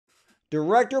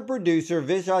Director-producer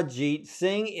Vishavjit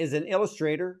Singh is an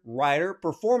illustrator, writer,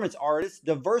 performance artist,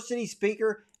 diversity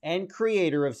speaker, and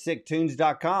creator of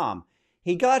SickTunes.com.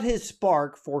 He got his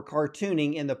spark for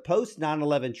cartooning in the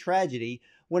post-9/11 tragedy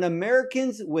when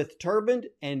Americans with turbaned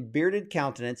and bearded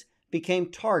countenance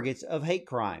became targets of hate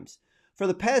crimes. For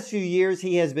the past few years,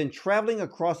 he has been traveling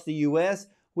across the U.S.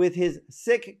 with his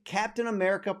Sikh Captain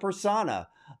America persona,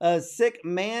 a Sikh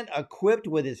man equipped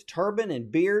with his turban and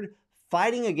beard,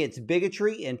 fighting against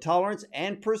bigotry, intolerance,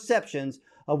 and perceptions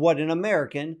of what an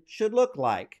American should look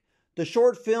like. The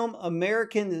short film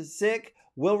American Sikh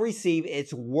will receive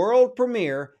its world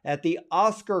premiere at the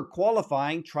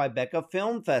OSCAR-qualifying Tribeca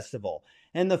Film Festival,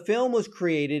 and the film was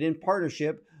created in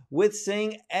partnership with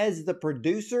Singh as the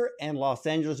producer and Los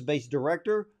Angeles-based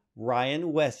director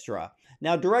Ryan Westra.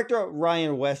 Now, director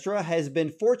Ryan Westra has been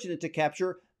fortunate to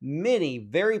capture many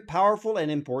very powerful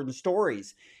and important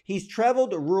stories. He's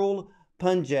traveled rural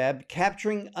Punjab,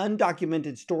 capturing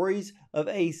undocumented stories of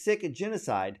a Sikh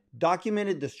genocide,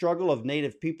 documented the struggle of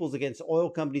native peoples against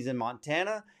oil companies in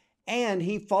Montana, and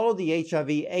he followed the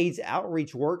HIV/AIDS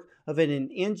outreach work of an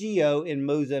NGO in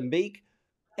Mozambique,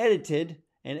 edited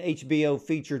an HBO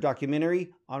feature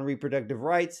documentary on reproductive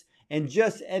rights, and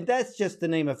that's just to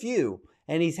name a few.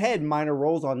 And he's had minor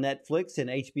roles on Netflix and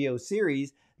HBO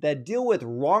series that deal with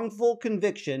wrongful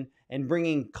conviction and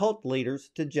bringing cult leaders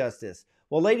to justice.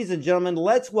 Well, ladies and gentlemen,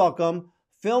 let's welcome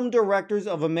film directors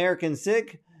of American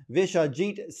Sikh,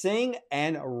 Vishavjit Singh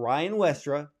and Ryan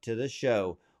Westra, to the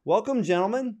show. Welcome,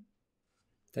 gentlemen.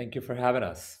 Thank you for having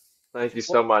us. Thank you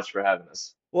so much for having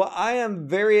us. Well, I am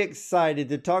very excited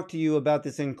to talk to you about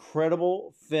this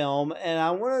incredible film. And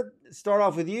I want to start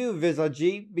off with you,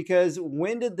 Vishavjit, because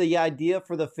when did the idea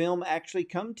for the film actually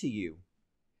come to you?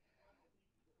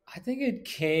 I think it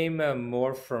came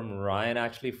more from Ryan,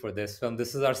 actually, for this film.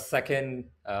 This is our second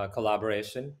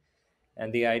collaboration.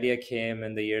 And the idea came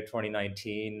in the year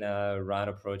 2019. Ryan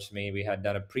approached me. We had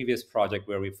done a previous project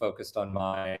where we focused on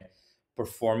my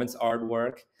performance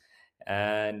artwork.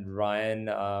 And Ryan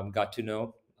got to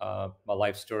know my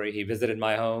life story. He visited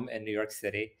my home in New York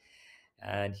City.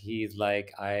 And he's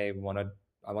like, I want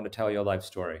to tell your life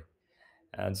story.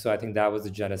 And so I think that was the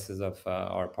genesis of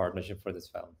our partnership for this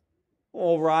film.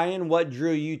 Well, Ryan, what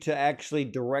drew you to actually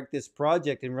direct this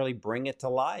project and really bring it to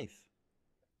life?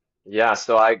 Yeah,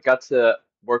 so I got to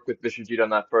work with Vishavjit on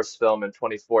that first film in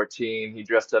 2014. He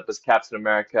dressed up as Captain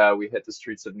America. We hit the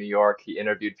streets of New York. He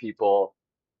interviewed people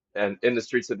and in the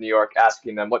streets of New York,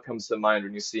 asking them, what comes to mind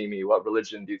when you see me? What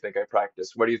religion do you think I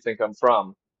practice? Where do you think I'm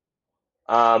from?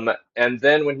 And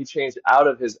then when he changed out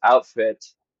of his outfit,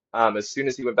 as soon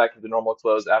as he went back into normal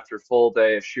clothes after a full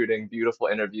day of shooting beautiful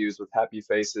interviews with happy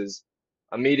faces,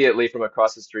 immediately from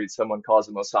across the street, someone calls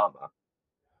him Osama.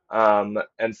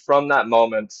 And from that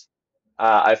moment,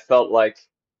 I felt like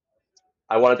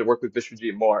I wanted to work with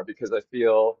Vishavjit more because I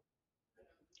feel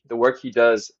the work he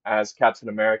does as Captain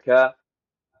America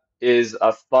is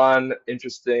a fun,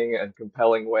 interesting, and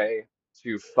compelling way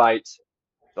to fight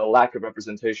the lack of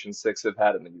representation Sikhs have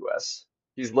had in the US.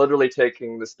 He's literally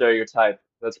taking the stereotype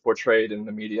that's portrayed in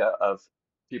the media of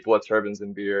people with turbans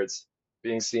and beards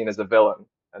being seen as a villain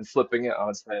and flipping it on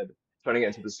its head, turning it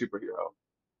into the superhero.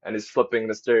 And is flipping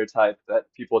the stereotype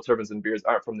that people with turbans and beards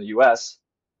aren't from the US,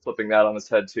 flipping that on its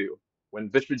head too. When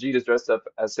Vishavjit is dressed up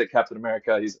as Sikh Captain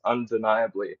America, he's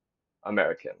undeniably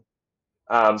American.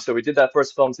 So we did that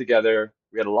first film together.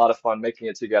 We had a lot of fun making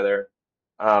it together.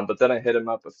 But then I hit him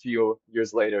up a few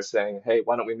years later saying, hey,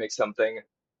 why don't we make something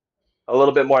a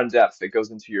little bit more in depth? It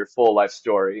goes into your full life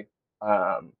story.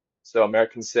 So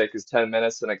American Sikh is 10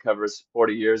 minutes and it covers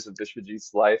 40 years of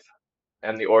Vishavjit's life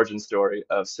and the origin story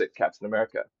of Sikh Captain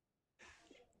America.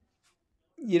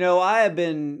 You know, I have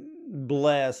been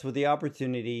blessed with the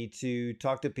opportunity to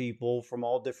talk to people from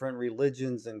all different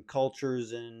religions and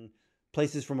cultures and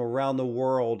places from around the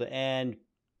world. And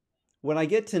when I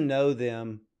get to know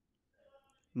them,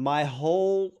 my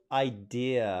whole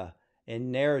idea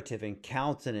and narrative and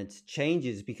countenance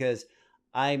changes because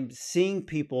I'm seeing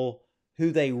people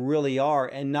who they really are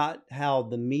and not how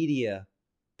the media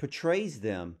portrays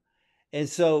them. And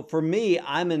so for me,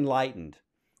 I'm enlightened.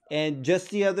 And just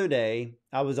the other day,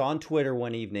 I was on Twitter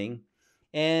one evening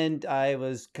and I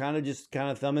was kind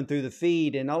of thumbing through the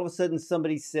feed. And all of a sudden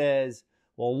somebody says,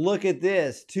 well, look at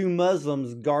this, 2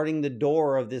 Muslims guarding the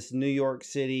door of this New York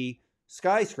City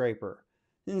skyscraper.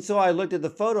 And so I looked at the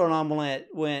photo and I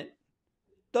went,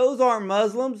 those aren't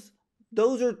Muslims.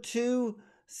 Those are 2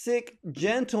 Sikh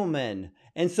gentlemen.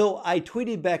 And so I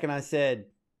tweeted back and I said,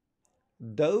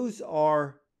 those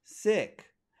are Sikh.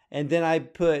 And then I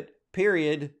put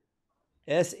period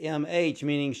SMH,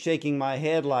 meaning shaking my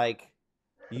head like,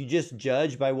 You just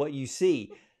judge by what you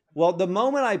see. Well, the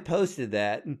moment I posted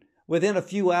that, within a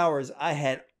few hours, I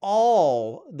had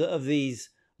of these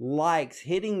likes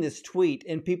hitting this tweet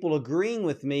and people agreeing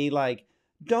with me like,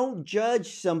 don't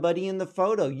judge somebody in the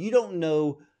photo. You don't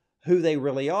know who they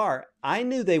really are. I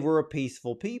knew they were a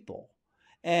peaceful people.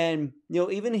 And,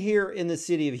 even here in the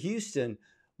city of Houston,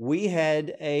 we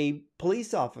had a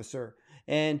police officer,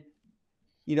 and,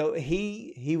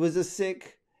 he was a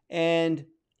Sikh, and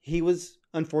he was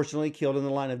unfortunately killed in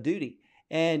the line of duty.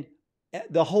 And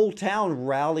the whole town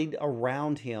rallied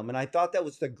around him. And I thought that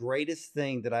was the greatest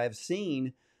thing that I have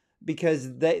seen,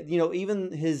 because they,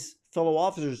 even his fellow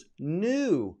officers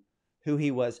knew who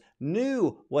he was,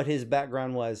 knew what his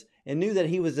background was, and knew that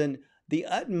he was the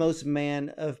utmost man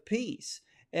of peace.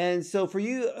 And so for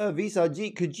you,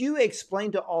 Vishavjit, could you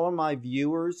explain to all of my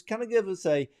viewers, kind of give us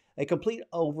a complete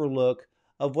overlook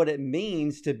of what it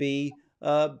means to be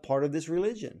part of this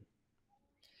religion?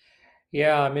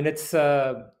 Yeah, I mean, it's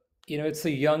a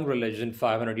young religion,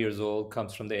 500 years old,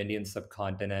 comes from the Indian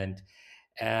subcontinent.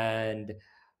 And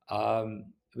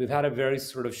we've had a very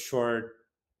sort of short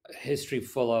history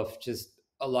full of just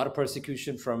a lot of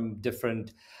persecution from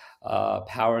different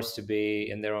powers to be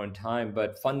in their own time.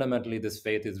 But fundamentally, this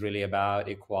faith is really about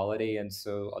equality. And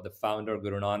so the founder,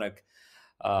 Guru Nanak,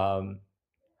 um,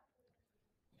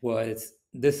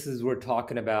 we're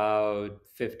talking about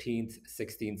 15th,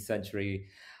 16th century.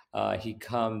 He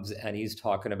comes and he's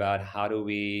talking about how do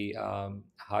we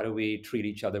treat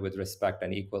each other with respect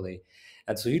and equally.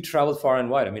 And so he traveled far and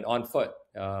wide. I mean, on foot.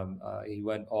 He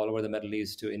went all over the Middle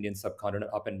East to Indian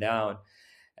subcontinent, up and down.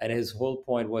 And his whole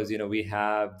point was, we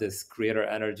have this creator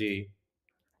energy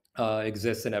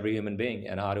exists in every human being,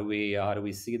 and how do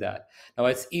we see that? Now,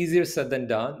 it's easier said than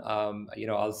done.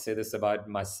 I'll say this about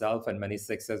myself and many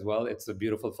Sikhs as well. It's a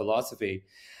beautiful philosophy,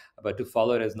 but to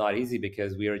follow it is not easy,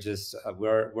 because we are just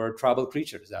we're tribal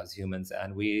creatures as humans,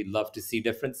 and we love to see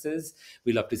differences.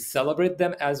 We love to celebrate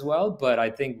them as well, but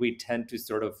I think we tend to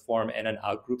sort of form in and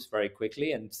out groups very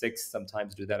quickly, and Sikhs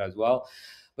sometimes do that as well.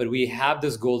 But we have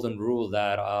this golden rule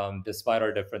that despite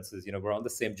our differences, we're on the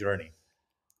same journey.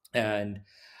 And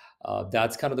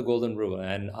that's kind of the golden rule.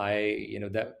 And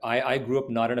I grew up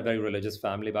not in a very religious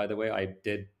family, by the way.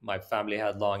 My family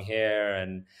had long hair,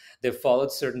 and they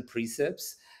followed certain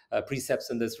precepts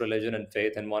in this religion and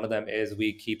faith. And one of them is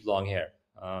we keep long hair,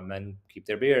 and keep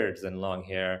their beards and long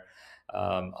hair.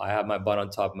 I have my bun on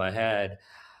top of my head.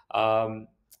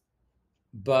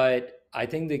 But I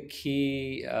think the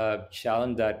key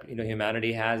challenge that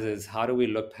humanity has is, how do we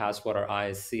look past what our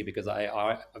eyes see? Because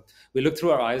we look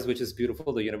through our eyes, which is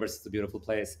beautiful. The universe is a beautiful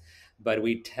place, but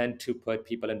we tend to put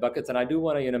people in buckets. And I do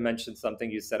want to mention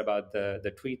something you said about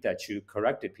the tweet that you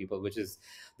corrected people, which is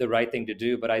the right thing to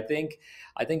do. But I think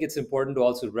it's important to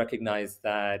also recognize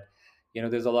that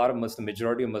there's a lot of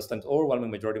majority of Muslims, overwhelming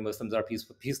majority of Muslims are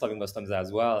peace-loving Muslims as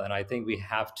well. And I think we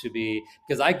have to be,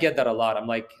 because I get that a lot. I'm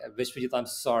like, Vishavjit, I'm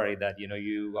sorry that,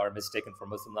 you are mistaken for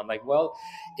Muslim. I'm like, well,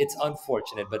 it's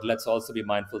unfortunate, but let's also be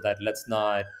mindful that let's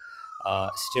not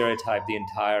stereotype the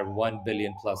entire 1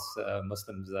 billion plus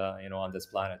Muslims, on this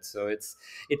planet. So it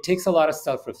takes a lot of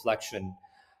self-reflection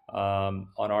on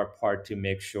our part to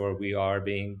make sure we are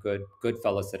being good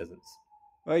fellow citizens.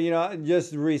 Well,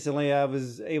 just recently I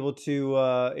was able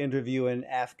to interview an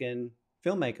Afghan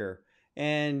filmmaker,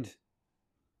 and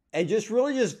I just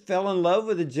fell in love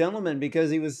with the gentleman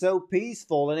because he was so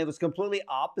peaceful, and it was completely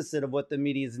opposite of what the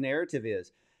media's narrative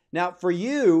is. Now, for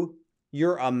you,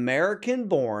 you're American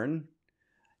born,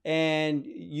 and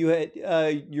you had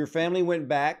your family went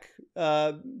back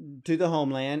to the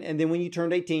homeland, and then when you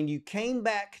turned 18, you came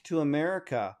back to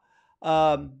America.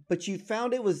 But you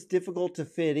found it was difficult to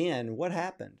fit in. What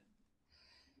happened?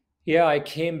 Yeah, I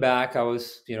came back. I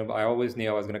always knew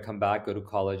I was going to come back, go to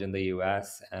college in the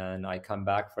US, and I come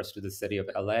back first to the city of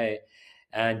LA.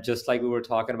 And just like we were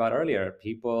talking about earlier,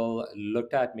 people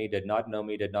looked at me, did not know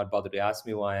me, did not bother to ask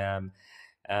me who I am,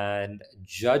 and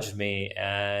judged me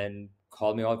and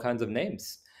called me all kinds of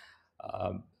names,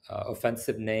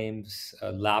 offensive names,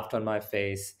 laughed on my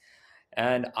face.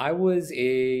 And I was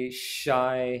a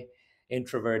shy,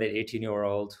 introverted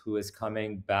 18-year-old who is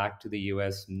coming back to the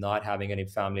US, not having any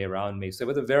family around me. So it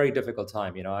was a very difficult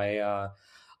time.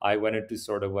 I went into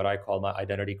sort of what I call my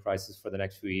identity crisis for the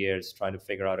next few years, trying to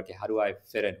figure out, okay, how do I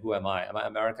fit in? Who am I? Am I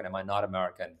American? Am I not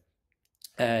American?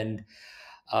 And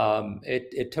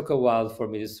it took a while for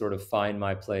me to sort of find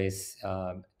my place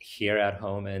here at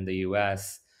home in the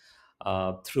US.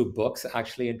 Through books,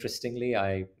 actually, interestingly,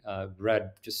 I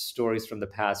read just stories from the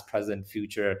past, present,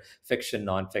 future, fiction,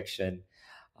 nonfiction,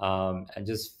 and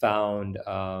just found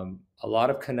a lot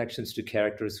of connections to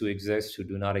characters who exist, who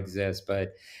do not exist.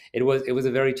 But it was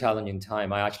a very challenging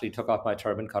time. I actually took off my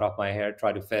turban, cut off my hair,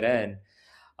 tried to fit in,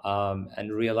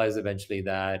 and realized eventually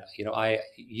that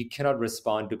you cannot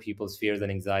respond to people's fears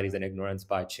and anxieties and ignorance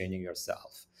by changing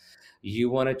yourself.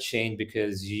 You want to change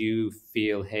because you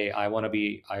feel, hey, I want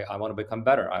to become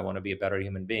better. I want to be a better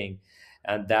human being,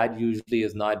 and that usually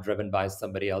is not driven by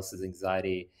somebody else's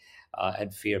anxiety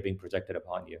and fear being projected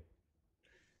upon you.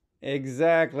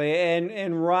 Exactly.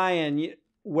 And Ryan,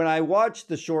 when I watched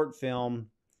the short film,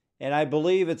 and I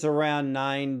believe it's around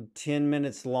 9, 10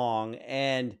 minutes long,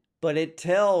 but it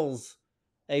tells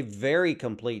a very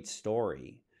complete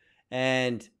story.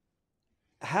 And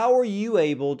how are you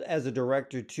able, as a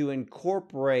director, to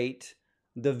incorporate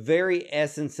the very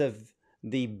essence of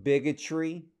the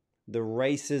bigotry, the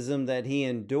racism that he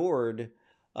endured,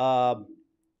 uh,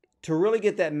 to really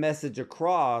get that message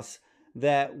across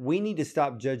that we need to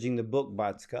stop judging the book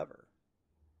by its cover?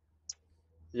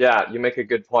 Yeah, you make a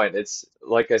good point. It's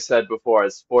like I said before,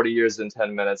 it's 40 years in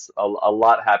 10 minutes. A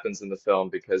lot happens in the film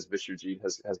because Vishwajit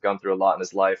has gone through a lot in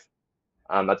his life.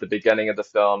 At the beginning of the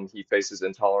film, he faces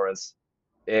intolerance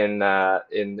in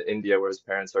India, where his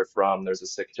parents are from. There's a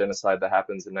Sikh genocide that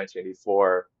happens in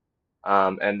 1984.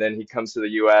 And then he comes to the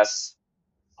US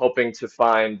hoping to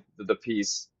find the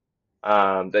peace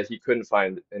that he couldn't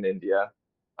find in India,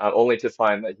 only to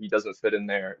find that he doesn't fit in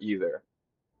there either.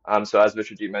 So as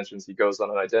Vishwajit mentions, he goes on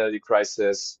an identity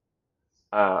crisis,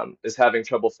 is having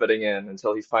trouble fitting in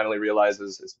until he finally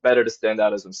realizes it's better to stand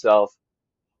out as himself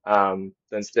than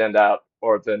stand out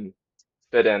or than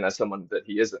fit in as someone that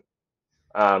he isn't.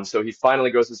 So he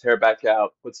finally grows his hair back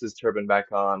out, puts his turban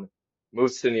back on,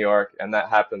 moves to New York, and that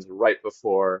happens right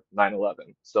before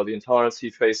 9/11. So the intolerance he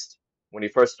faced when he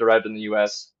first arrived in the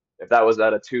US, if that was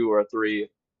at a 2 or a 3,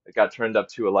 it got turned up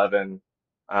to 11.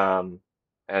 Um,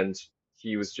 and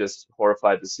he was just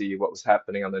horrified to see what was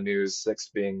happening on the news, Sikhs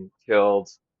being killed,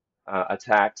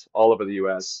 attacked all over the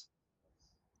US.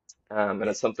 And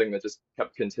it's something that just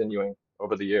kept continuing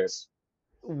over the years.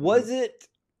 Was it,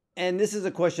 and this is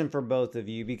a question for both of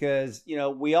you, because,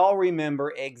 we all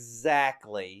remember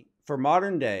exactly for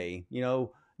modern day,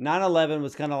 9/11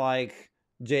 was kind of like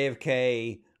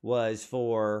JFK was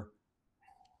for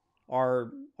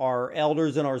our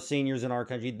elders and our seniors in our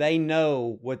country. They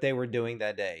know what they were doing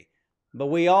that day. But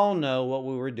we all know what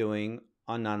we were doing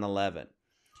on 9/11.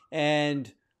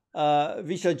 And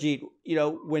Vishajit,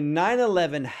 when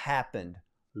 9/11 happened,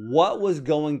 what was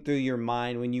going through your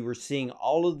mind when you were seeing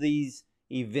all of these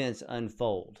events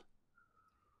unfold?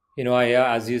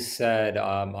 As you said,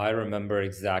 I remember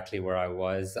exactly where I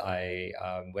was. I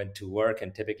went to work,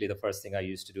 and typically the first thing I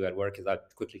used to do at work is I'd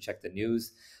quickly check the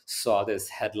news, saw this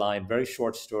headline, very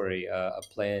short story, a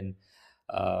plane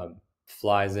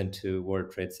flies into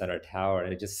World Trade Center tower,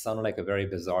 and it just sounded like a very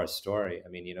bizarre story. I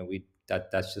mean,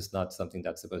 that's just not something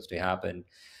that's supposed to happen.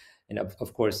 And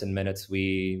of course, in minutes,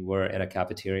 we were in a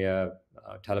cafeteria,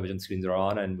 television screens are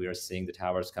on, and we are seeing the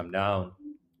towers come down.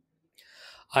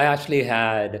 I actually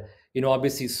had,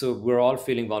 obviously, so we're all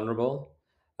feeling vulnerable,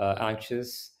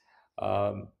 anxious.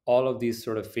 All of these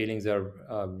sort of feelings are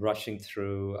rushing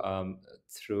through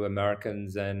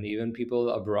Americans and even people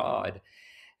abroad.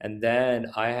 And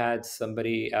then I had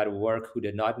somebody at work who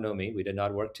did not know me. We did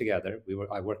not work together.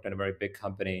 I worked in a very big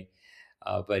company,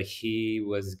 but he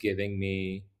was giving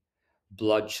me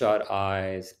bloodshot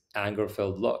eyes,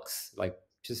 anger-filled looks, like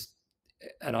just,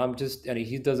 and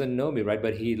he doesn't know me, right?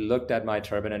 But he looked at my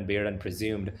turban and beard and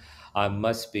presumed I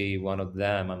must be one of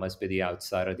them. I must be the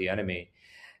outsider, the enemy.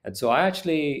 And so I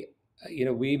actually,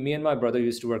 me and my brother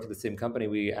used to work at the same company.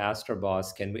 We asked our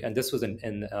boss, can we, and this was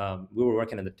we were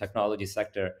working in the technology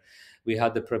sector. We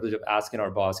had the privilege of asking our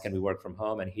boss, can we work from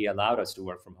home? And he allowed us to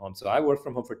work from home. So I worked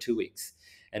from home for 2 weeks.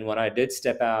 And when I did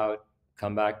step out,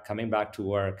 coming back to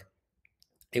work,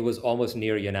 it was almost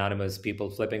near unanimous, people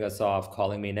flipping us off,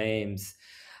 calling me names,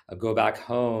 go back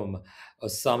home,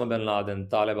 Osama bin Laden,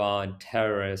 Taliban,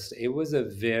 terrorist. It was a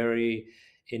very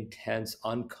intense,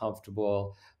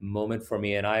 uncomfortable moment for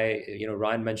me. And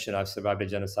Ryan mentioned I've survived a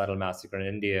genocidal massacre in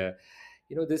India.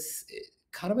 This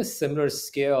kind of a similar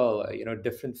scale,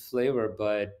 different flavor,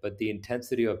 but the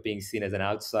intensity of being seen as an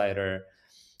outsider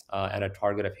and a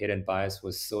target of hate and bias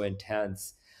was so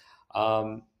intense.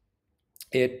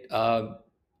 It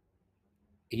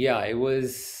Yeah, it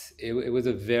was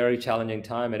a very challenging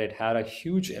time, and it had a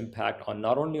huge impact on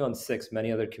not only on Sikhs, many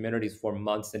other communities for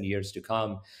months and years to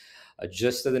come.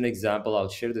 Just as an example, I'll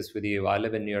share this with you. I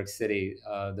live in New York City,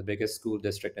 the biggest school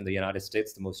district in the United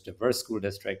States, the most diverse school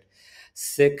district.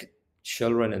 Sikh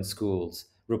children in schools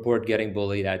report getting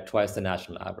bullied at twice the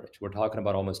national average. We're talking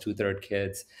about almost two-thirds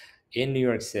kids in New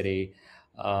York City.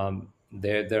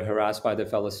 They're harassed by their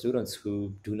fellow students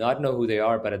who do not know who they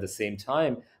are, but at the same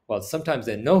time, well, sometimes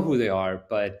they know who they are,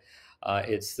 but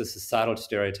it's the societal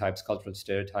stereotypes, cultural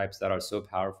stereotypes that are so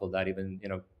powerful that even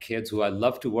kids who I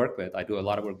love to work with, I do a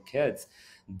lot of work with kids,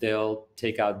 they'll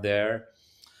take out their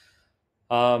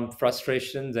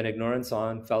frustrations and ignorance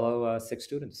on fellow Sikh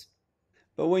students.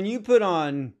 But when you put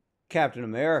on Captain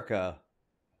America,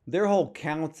 their whole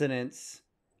countenance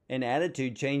and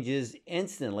attitude changes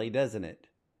instantly, doesn't it?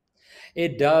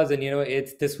 It does, and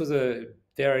this was a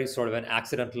very sort of an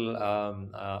accidental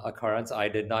occurrence. I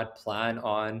did not plan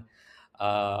on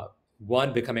uh,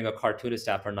 one becoming a cartoonist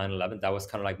after 9/11. That was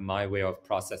kind of like my way of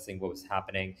processing what was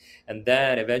happening, and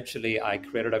then eventually I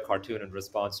created a cartoon in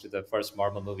response to the first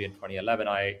Marvel movie in 2011.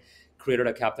 I created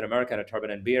a Captain America and a turban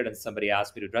and beard, and somebody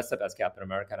asked me to dress up as Captain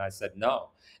America, and I said no.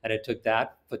 And it took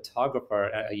that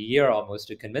photographer a year almost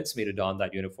to convince me to don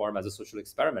that uniform as a social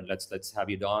experiment. Let's have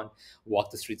you walk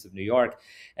the streets of New York.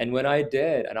 And when I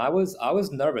did, and I was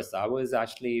nervous. I was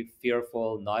actually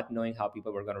fearful, not knowing how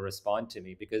people were going to respond to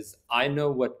me, because I know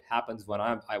what happens when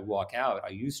I walk out. I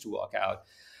used to walk out.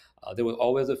 There were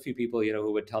always a few people,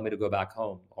 who would tell me to go back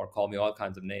home or call me all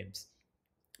kinds of names.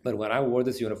 But when I wore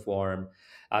this uniform,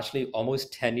 actually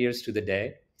almost 10 years to the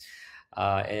day,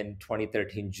 in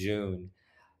 2013 June,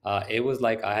 it was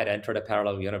like I had entered a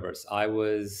parallel universe. I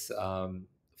was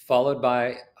followed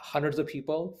by hundreds of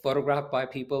people, photographed by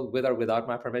people with or without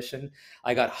my permission.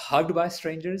 I got hugged by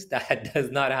strangers. That does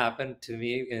not happen to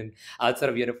me in outside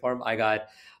of uniform. I got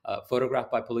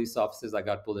photographed by police officers. I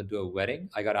got pulled into a wedding.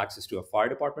 I got access to a fire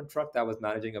department truck that was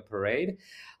managing a parade.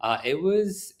 It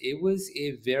was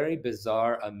a very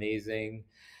bizarre, amazing,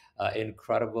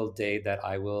 incredible day that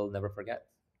I will never forget.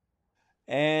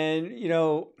 And,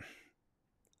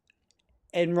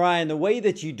 and Ryan, the way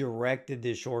that you directed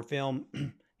this short film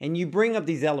and you bring up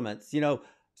these elements,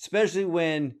 especially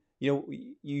when,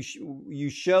 you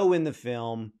show in the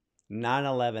film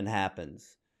 9/11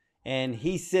 happens and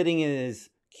he's sitting in his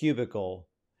cubicle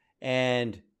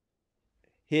and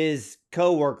his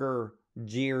coworker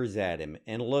jeers at him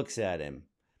and looks at him.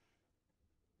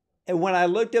 And when I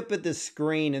looked up at the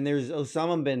screen and there's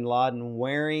Osama bin Laden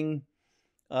wearing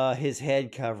his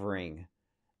head covering,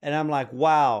 and I'm like,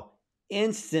 wow,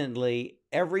 instantly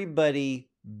everybody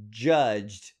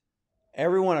judged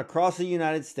everyone across the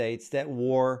United States that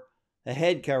wore a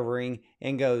head covering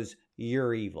and goes,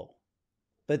 you're evil.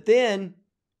 But then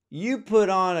you put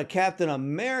on a Captain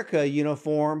America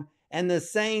uniform and the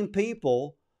same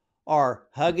people are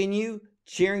hugging you,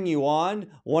 cheering you on,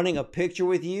 wanting a picture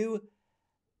with you.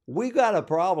 We got a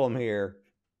problem here.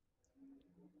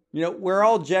 We're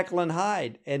all Jekyll and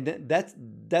Hyde, and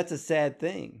that's a sad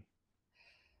thing.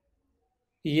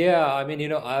 Yeah, I mean,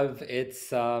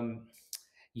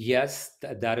 yes,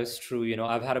 that is true.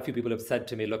 I've had a few people have said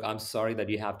to me, look, I'm sorry that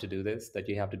you have to do this, that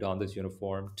you have to don this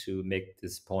uniform to make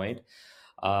this point.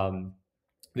 Um,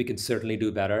 we can certainly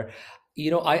do better.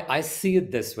 I see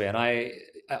it this way, and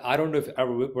I don't know if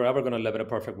we're ever going to live in a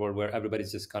perfect world where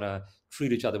everybody's just going to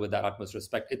treat each other with that utmost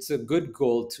respect. It's a good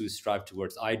goal to strive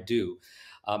towards. I do.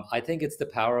 I think it's the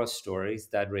power of stories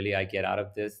that really I get out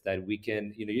of this, that we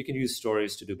can, you can use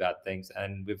stories to do bad things.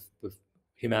 And with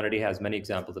humanity has many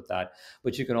examples of that,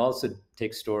 but you can also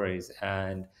take stories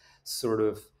and sort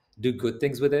of do good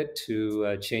things with it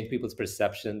to change people's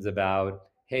perceptions about,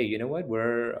 hey, you know what,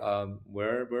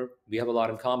 we have a lot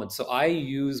in common. So I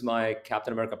use my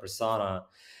Captain America persona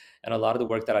and a lot of the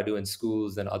work that I do in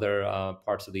schools and other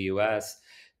parts of the US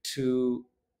to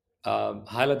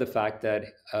highlight the fact that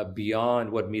beyond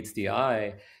what meets the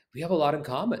eye, we have a lot in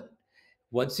common.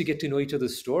 Once you get to know each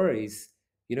other's stories,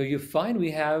 you find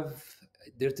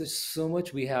there's so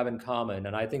much we have in common.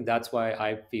 And I think that's why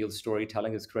I feel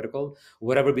storytelling is critical,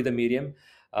 whatever be the medium,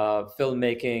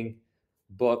 filmmaking,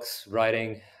 books,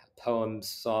 writing, poems,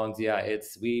 songs. Yeah,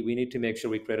 we need to make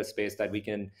sure we create a space that we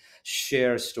can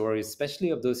share stories, especially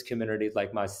of those communities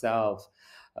like myself,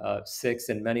 Sikhs,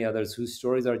 and many others whose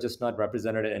stories are just not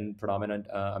represented in predominant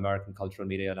American cultural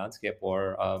media landscape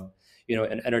or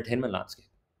an entertainment landscape.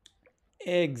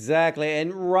 Exactly.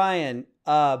 And Ryan,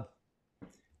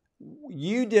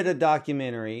 you did a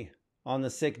documentary on the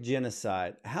Sikh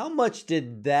genocide. How much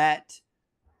did that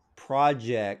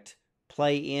project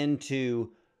play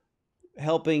into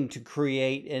helping to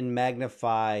create and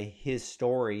magnify his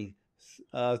story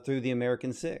through the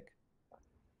American Sikh?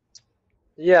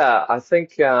 Yeah, I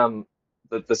think the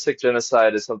Sikh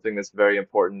genocide is something that's very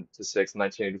important to Sikhs. In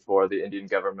 1984, the Indian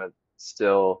government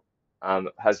still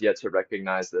has yet to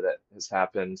recognize that it has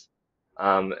happened,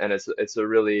 and it's a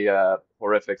really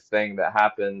horrific thing that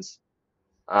happens.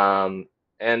 Um,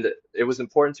 And it was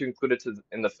important to include it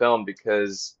in the film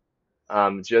because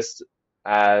just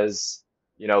as,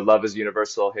 love is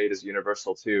universal, hate is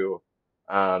universal too.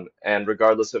 And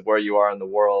regardless of where you are in the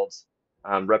world,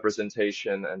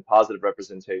 representation and positive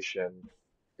representation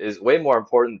is way more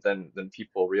important than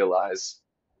people realize.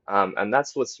 And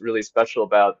that's what's really special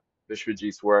about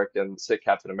Vishwajit's work and Sikh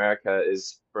Captain America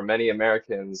is for many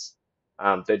Americans,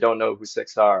 they don't know who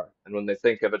Sikhs are. And when they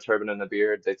think of a turban and a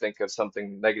beard, they think of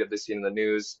something negative they've seen in the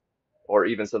news or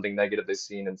even something negative they've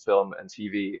seen in film and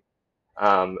TV.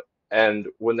 Um, and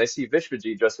when they see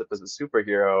Vishwajit dressed up as a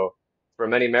superhero, for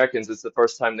many Americans, it's the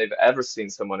first time they've ever seen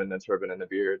someone in a turban and a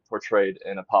beard portrayed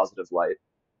in a positive light.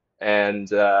 And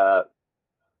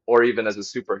or even as a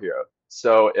superhero.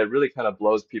 So it really kind of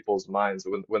blows people's minds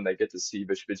when they get to see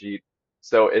Vishvajit.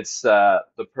 So it's the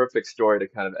perfect story to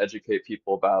kind of educate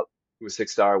people about who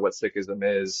Sikhs are, what Sikhism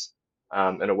is,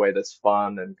 in a way that's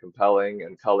fun and compelling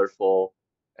and colorful.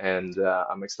 And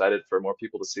I'm excited for more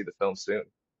people to see the film soon.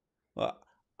 Well,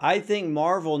 I think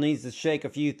Marvel needs to shake a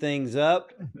few things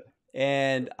up,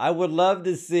 and I would love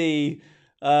to see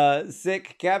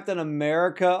Sikh Captain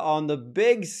America on the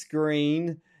big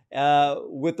screen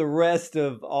with the rest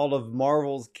of all of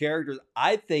Marvel's characters.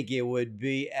 I think it would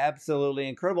be absolutely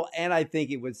incredible, and I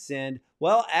think it would send,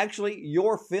 well, actually,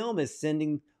 your film is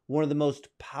sending one of the most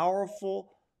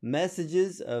powerful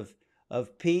messages of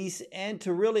peace and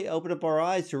to really open up our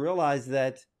eyes to realize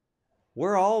that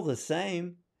we're all the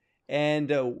same.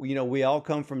 And, we all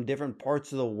come from different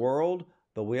parts of the world,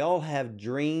 but we all have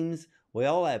dreams. We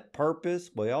all have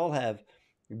purpose. We all have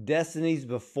destinies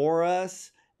before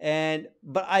us.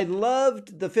 But I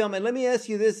loved the film. And let me ask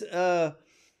you this,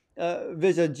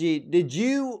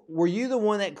 Vijayjit, were you the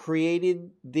one that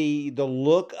created the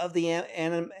look of the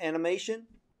animation?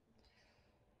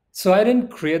 So I didn't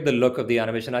create the look of the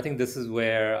animation. I think this is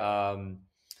where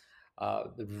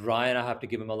Ryan, I have to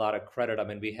give him a lot of credit. I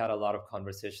mean, we had a lot of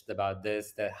conversations about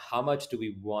this, that how much do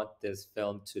we want this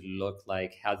film to look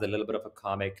like, has a little bit of a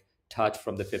comic touch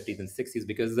from the 50s and 60s,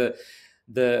 because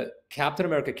the Captain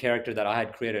America character that I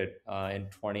had created in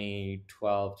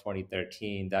 2012,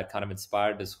 2013, that kind of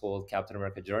inspired this whole Captain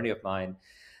America journey of mine,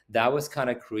 that was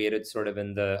kind of created sort of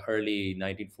in the early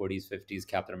 1940s, 50s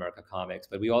Captain America comics.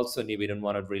 But we also knew we didn't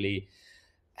want to really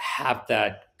have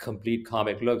that complete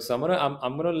comic look. So I'm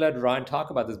gonna let Ryan talk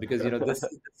about this, because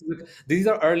these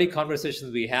are early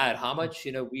conversations we had. How much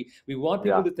we want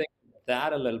people Yeah. to think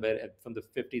that a little bit from the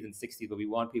 50s and 60s, but we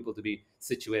want people to be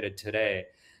situated today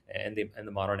in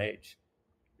the modern age.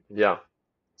 Yeah.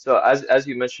 So as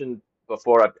you mentioned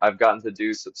before, I've gotten to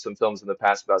do some films in the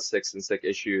past about Sikhs and Sikh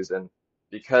issues, and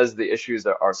because the issues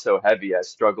are so heavy, I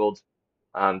struggled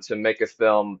to make a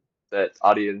film that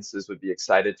audiences would be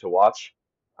excited to watch.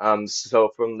 So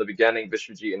from the beginning,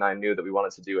 Vishwajit and I knew that we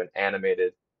wanted to do an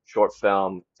animated short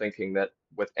film, thinking that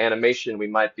with animation we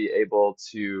might be able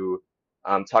to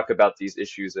talk about these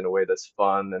issues in a way that's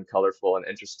fun and colorful and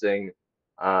interesting,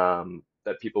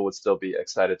 that people would still be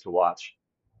excited to watch.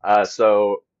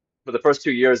 So for the first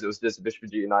 2 years, it was just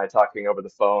Vishwajit and I talking over the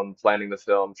phone, planning the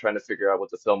film, trying to figure out what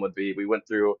the film would be. We went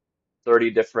through 30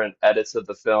 different edits of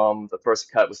the film. The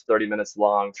first cut was 30 minutes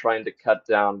long, trying to cut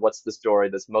down what's the story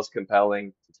that's most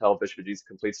compelling to tell Vishwajit's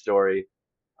complete story.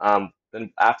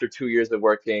 Then after 2 years of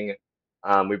working,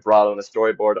 we brought on a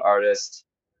storyboard artist,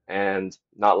 and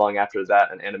not long after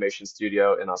that, an animation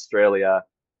studio in Australia.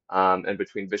 And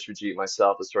between Vishwajit,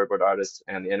 myself, the storyboard artist,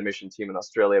 and the animation team in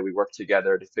Australia, we worked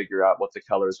together to figure out what the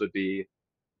colors would be.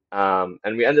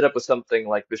 And we ended up with something,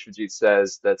 like Vishwajit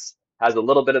says, that's has a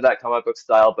little bit of that comic book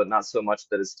style, but not so much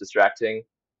that it's distracting.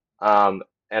 And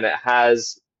it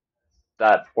has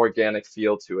that organic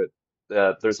feel to it.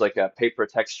 There's like a paper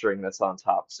texturing that's on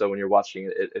top. So when you're watching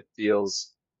it, it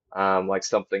feels like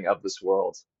something of this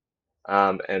world.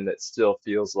 And it still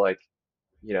feels like,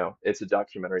 it's a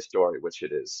documentary story, which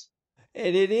it is.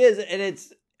 And it is, and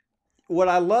it's what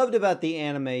I loved about the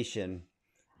animation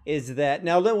is that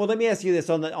now let me ask you this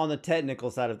on the technical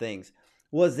side of things.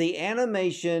 Was the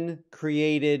animation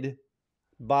created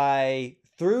by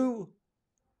through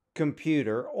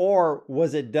computer, or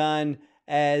was it done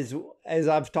as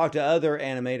I've talked to other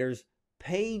animators,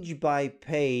 page by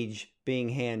page being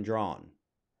hand drawn?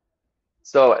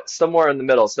 So somewhere in the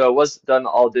middle. So it was done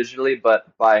all digitally,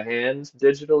 but by hand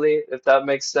digitally, if that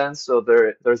makes sense. So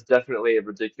there's definitely a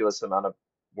ridiculous amount of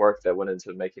work that went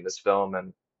into making this film,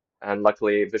 and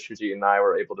luckily Vishwajit and I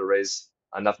were able to raise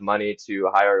enough money to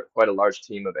hire quite a large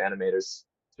team of animators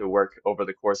to work over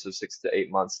the course of 6 to 8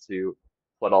 months to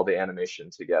put all the animation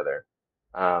together.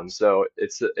 So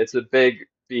it's a big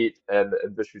feat, and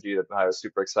Vishwajit and I are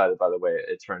super excited by the way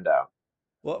it turned out.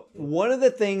 Well, one of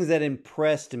the things that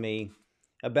impressed me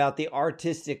about the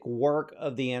artistic work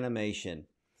of the animation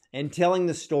and telling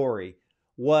the story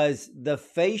was the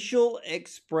facial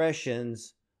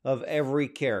expressions of every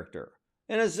character,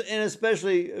 and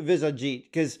especially Vishavjit,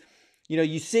 because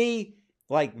you see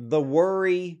like the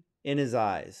worry in his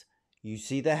eyes, you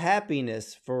see the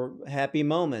happiness for happy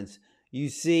moments, you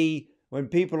see when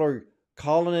people are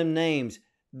calling him names.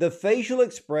 The facial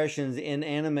expressions in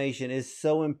animation is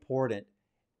so important,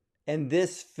 and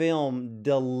this film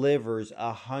delivers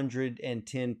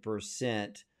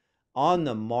 110% on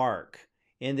the mark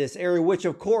in this area, which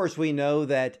of course we know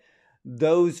that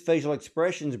those facial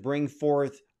expressions bring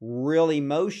forth real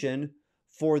emotion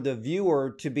for the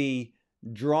viewer to be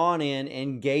drawn in,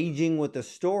 engaging with the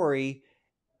story,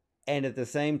 and at the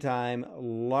same time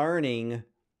learning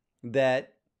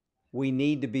that we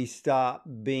need to be stop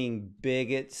being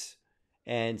bigots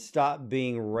and stop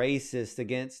being racist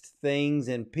against things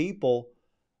and people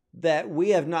that we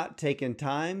have not taken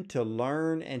time to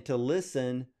learn and to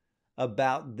listen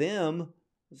about them,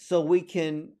 so we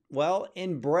can, well,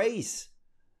 embrace,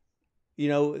 you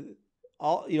know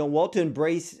well, to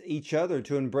embrace each other,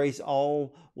 to embrace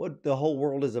all what the whole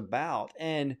world is about.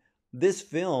 And this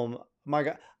film, my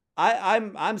God,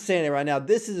 I'm saying it right now,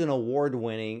 this is an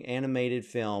award-winning animated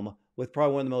film with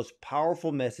probably one of the most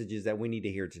powerful messages that we need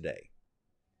to hear today.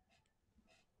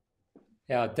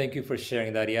 Yeah, thank you for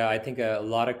sharing that. Yeah, I think a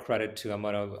lot of credit to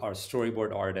one of our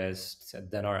storyboard artists and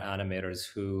then our animators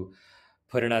who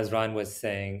put in, as Ryan was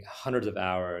saying, hundreds of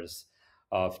hours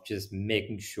of just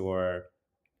making sure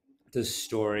the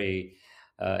story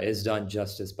is done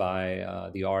justice by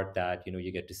the art that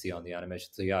you get to see on the animation.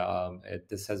 So yeah,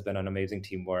 this has been an amazing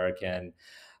teamwork, and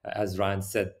as Ryan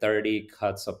said, 30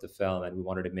 cuts of the film, and we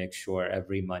wanted to make sure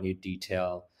every minute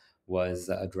detail was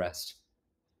addressed.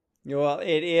 Well,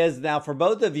 it is. Now, for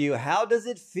both of you, how does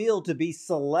it feel to be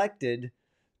selected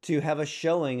to have a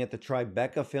showing at the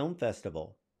Tribeca Film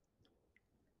Festival?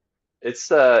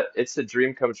 It's a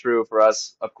dream come true for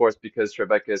us, of course, because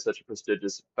Tribeca is such a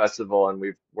prestigious festival, and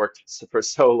we've worked for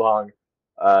so long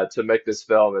to make this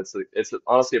film. It's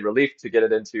honestly a relief to get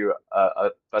it into a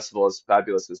festival as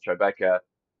fabulous as Tribeca.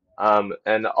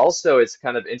 And also, it's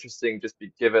kind of interesting just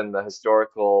given the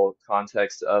historical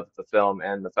context of the film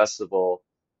and the festival.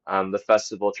 The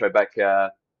festival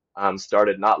Tribeca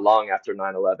started not long after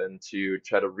 9/11 to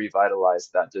try to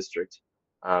revitalize that district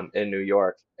in New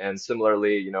York. And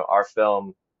similarly, our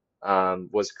film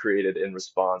was created in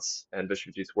response, and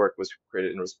Vishwajit's work was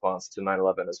created in response to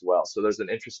 9/11 as well. So there's an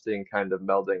interesting kind of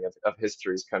melding of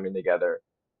histories coming together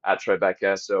at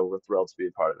Tribeca. So we're thrilled to be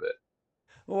a part of it.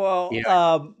 Well,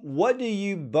 Yeah. what do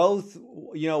you both,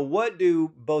 what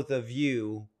do both of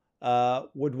you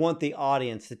would want the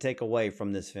audience to take away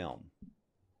from this film?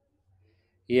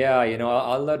 Yeah,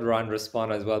 I'll let Ron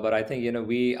respond as well, but I think,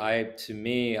 to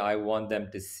me, I want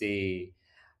them to see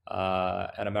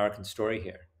an American story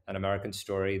here, an American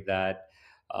story that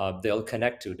they'll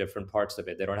connect to different parts of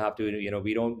it. They don't have to,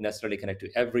 we don't necessarily connect to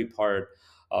every part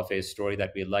of a story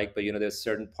that we like, but, there's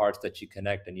certain parts that you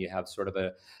connect and you have sort of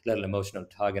a little emotional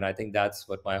tug. And I think that's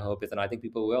what my hope is. And I think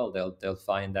people will, they'll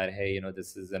find that, hey,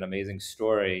 this is an amazing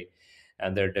story,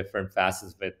 and there are different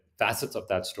facets of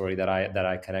that story that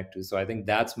I connect to. So I think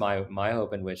that's my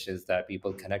hope and wish, is that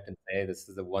people connect and say, this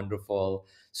is a wonderful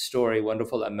story,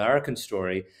 wonderful American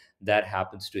story that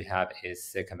happens to have a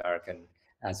Sikh American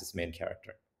as its main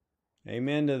character.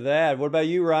 Amen to that. What about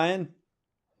you, Ryan?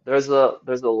 There's a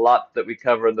lot that we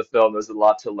cover in the film. There's a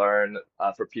lot to learn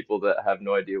for people that have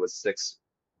no idea what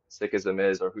Sikhism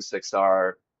is or who Sikhs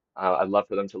are. I'd love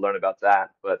for them to learn about that.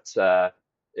 But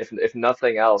if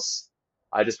nothing else,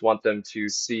 I just want them to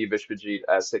see Vishwajit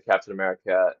as Sikh Captain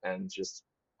America and just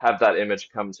have that image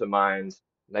come to mind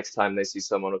next time they see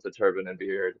someone with a turban and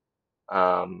beard,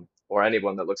 or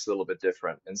anyone that looks a little bit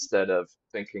different, instead of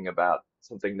thinking about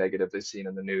something negative they've seen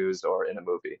in the news or in a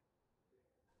movie.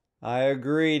 I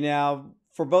agree. Now,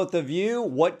 for both of you,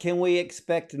 what can we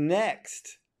expect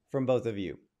next from both of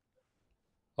you?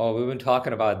 Oh, we've been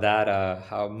talking about that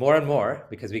how more and more,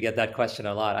 because we get that question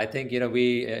a lot. I think,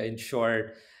 we in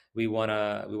short, we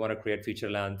wanna create feature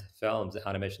length films,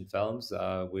 animation films.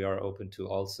 We are open to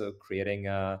also creating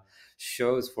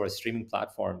shows for streaming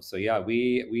platforms. So yeah,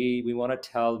 we want to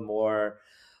tell more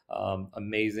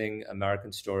amazing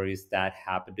American stories that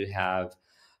happen to have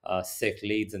Sikh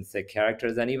leads and Sikh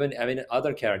characters, and even, I mean,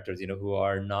 other characters, who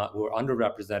are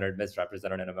underrepresented,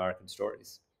 misrepresented in American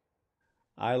stories.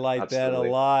 I like that a Absolutely.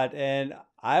 lot, and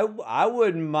I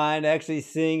wouldn't mind actually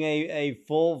seeing a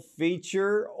full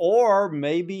feature or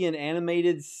maybe an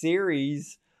animated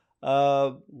series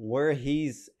where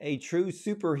he's a true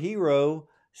superhero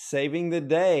saving the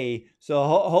day. So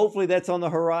hopefully that's on the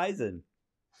horizon.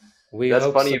 We That's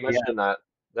hope funny so. you mentioned that.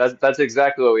 That's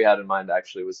exactly what we had in mind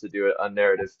actually, was to do a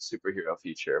narrative superhero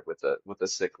feature with a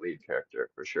Sikh lead character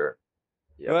for sure.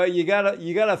 Yep. Well, you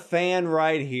got a fan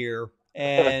right here,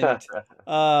 and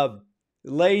uh,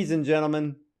 ladies and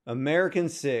gentlemen, American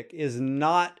Sikh is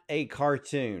not a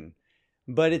cartoon,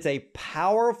 but it's a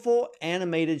powerful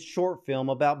animated short film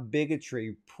about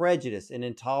bigotry, prejudice, and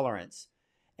intolerance.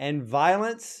 And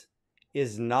violence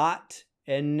is not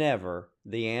and never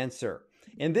the answer.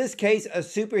 In this case, a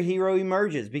superhero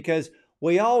emerges because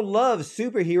we all love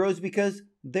superheroes because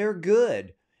they're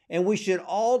good. And we should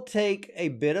all take a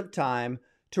bit of time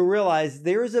to realize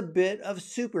there's a bit of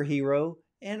superhero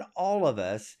in all of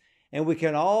us, and we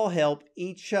can all help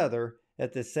each other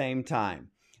at the same time.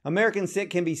 American Sikh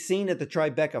can be seen at the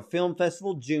Tribeca Film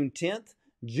Festival June 10th,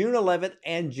 June 11th,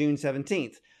 and June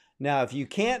 17th. Now, if you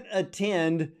can't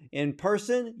attend in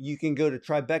person, you can go to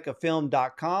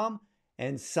tribecafilm.com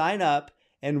and sign up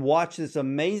and watch this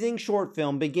amazing short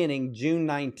film beginning June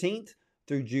 19th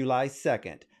through July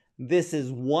 2nd. This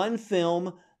is one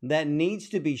film that needs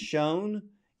to be shown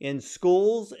in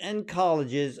schools and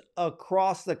colleges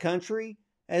across the country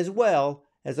as well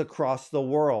as across the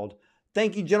world.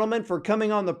 Thank you, gentlemen, for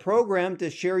coming on the program to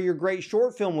share your great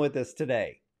short film with us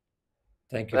today.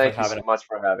 Thank you for Thank you having so us. much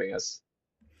for having us.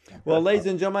 Well, ladies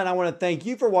and gentlemen, I want to thank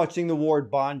you for watching the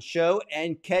Ward Bond Show,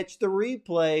 and catch the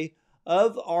replay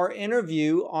of our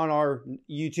interview on our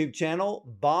YouTube channel,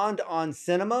 Bond on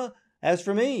Cinema. As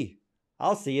for me,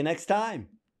 I'll see you next time.